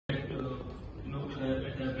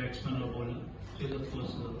yes, of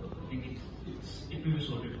course, I think it will be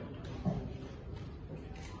sorted out.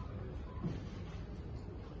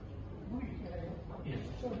 Yeah.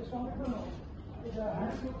 So just wanted to know, the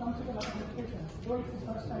handshake comes with a lot of notification. Though it's the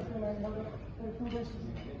first cycle and now there are 2 days.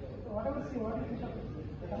 So what do you think of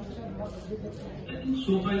the transition and what the I think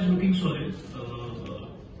so far is looking solid.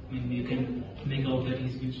 I mean, you can make out that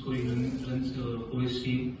he's been scoring runs for his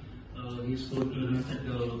team. He scored runs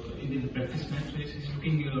in the practice match, so he's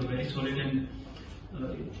looking very solid, and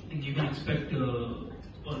you can expect, or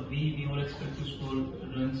we all expect to score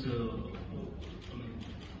runs.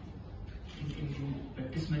 In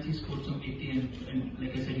practice match, he scored some 80, and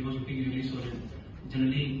like I said, he was looking really solid.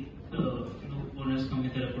 Generally, bowlers come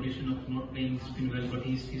with a reputation of not playing spin well, but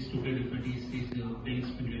he's totally different. He's playing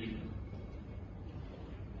spin really well.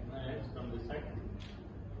 From this side.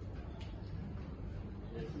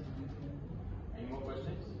 Yes. Any more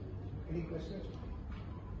questions? Any questions?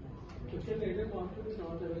 Captain Later Conference is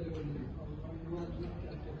not available. You are not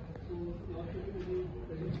captain. So you are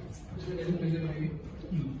present. Is there any pressure on you?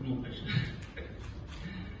 No pressure.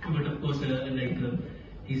 But of course,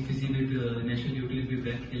 he's busy with national duty. He'll be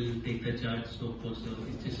back. He'll take the charge. So of course,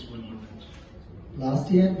 it's just one more match.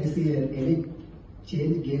 Last year, this year, any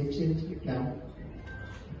game change plan?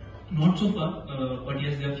 Not so far, but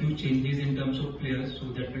yes, there are few changes in terms of players. So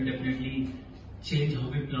that will definitely change how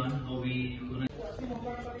we plan, how we gonna.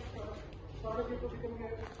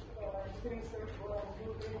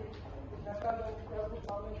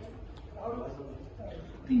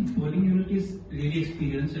 I think bowling unit is really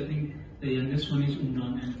experienced. I think the youngest one is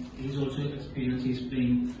Kumar, and he's also experienced. He's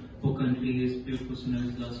playing for country. He's played for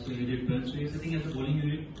Sunils last year. He did well. So yes, I think as a bowling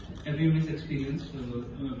unit, everyone is experienced.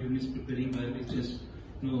 Everyone is preparing well. It's just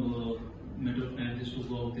matter of time just to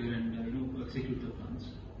go out there and execute the plans.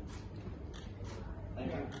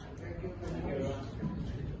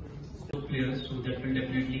 So players, so that will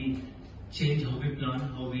definitely change how we plan,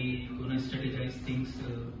 how we gonna strategize things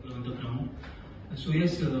on the ground. So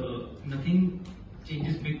yes, nothing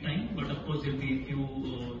changes big time, but of course there will be a few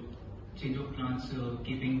change of plans,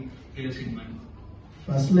 keeping players in mind.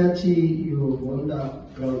 First match, you won the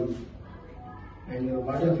ground, and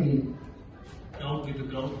what do you feel? Crowd with the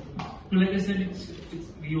crowd. So like I said,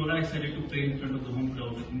 we all are excited to play in front of the home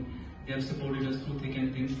crowd. I think they have supported us through thick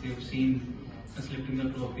and thin. They have seen us lifting the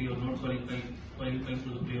trophy or not qualifying for the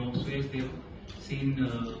playoffs. So yes, they have seen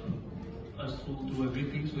us through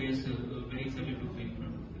everything. So yes, very excited to play in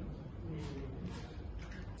front of them.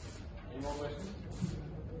 Any more questions?